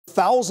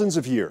thousands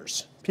of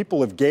years,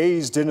 people have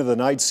gazed into the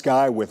night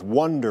sky with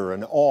wonder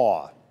and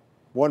awe.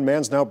 One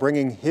man's now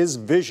bringing his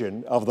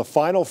vision of the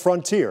final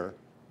frontier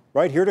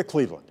right here to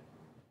Cleveland.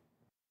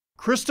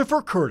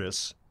 Christopher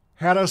Curtis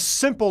had a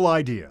simple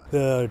idea.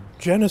 The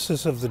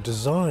genesis of the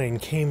design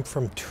came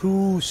from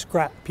two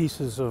scrap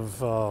pieces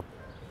of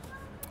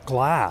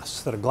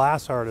glass that a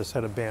glass artist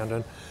had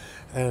abandoned,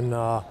 and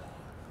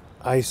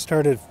I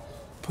started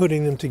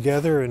putting them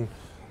together, and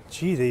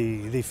gee,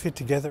 they fit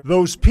together.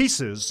 Those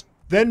pieces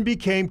then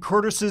became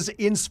Curtis's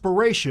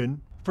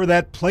inspiration for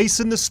that place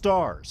in the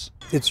stars.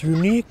 It's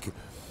unique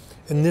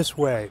in this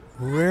way.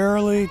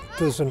 Rarely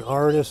does an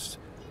artist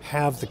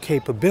have the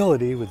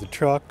capability with the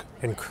truck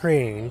and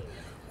crane,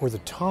 or the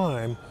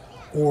time,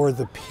 or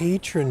the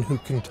patron who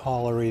can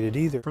tolerate it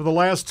either. For the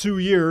last 2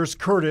 years,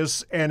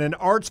 Curtis and an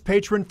arts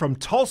patron from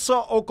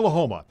Tulsa,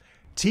 Oklahoma,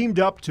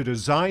 teamed up to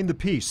design the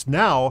piece.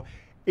 Now,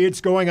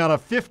 it's going on a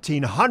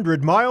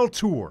 1,500-mile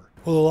tour.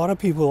 Well, a lot of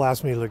people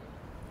ask me, like,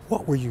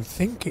 what were you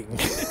thinking?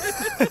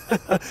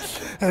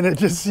 And it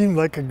just seemed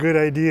like a good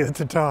idea at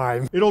the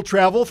time. It'll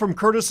travel from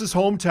Curtis's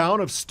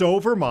hometown of Stowe,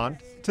 Vermont,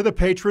 to the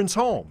patron's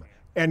home.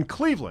 And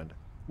Cleveland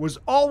was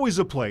always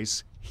a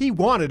place he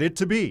wanted it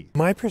to be.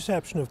 My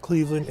perception of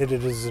Cleveland, it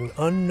is an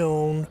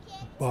unknown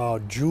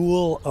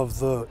jewel of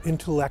the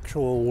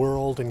intellectual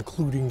world,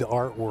 including the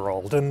art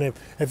world. And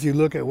if you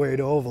look at Wade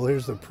Oval,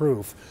 here's the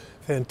proof.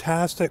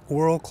 Fantastic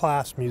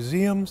world-class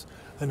museums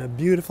and a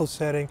beautiful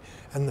setting,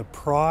 and the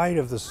pride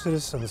of the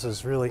citizens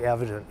is really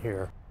evident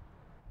here.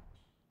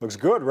 Looks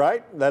good,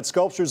 right? That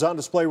sculpture's on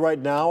display right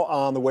now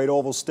on the Wade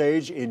Oval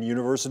stage in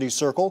University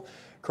Circle.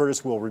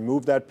 Curtis will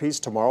remove that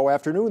piece tomorrow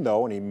afternoon,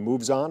 though, and he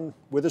moves on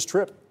with his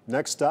trip.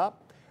 Next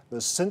stop,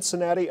 the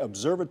Cincinnati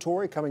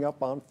Observatory, coming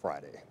up on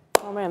Friday.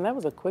 Oh man, that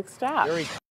was a quick stop.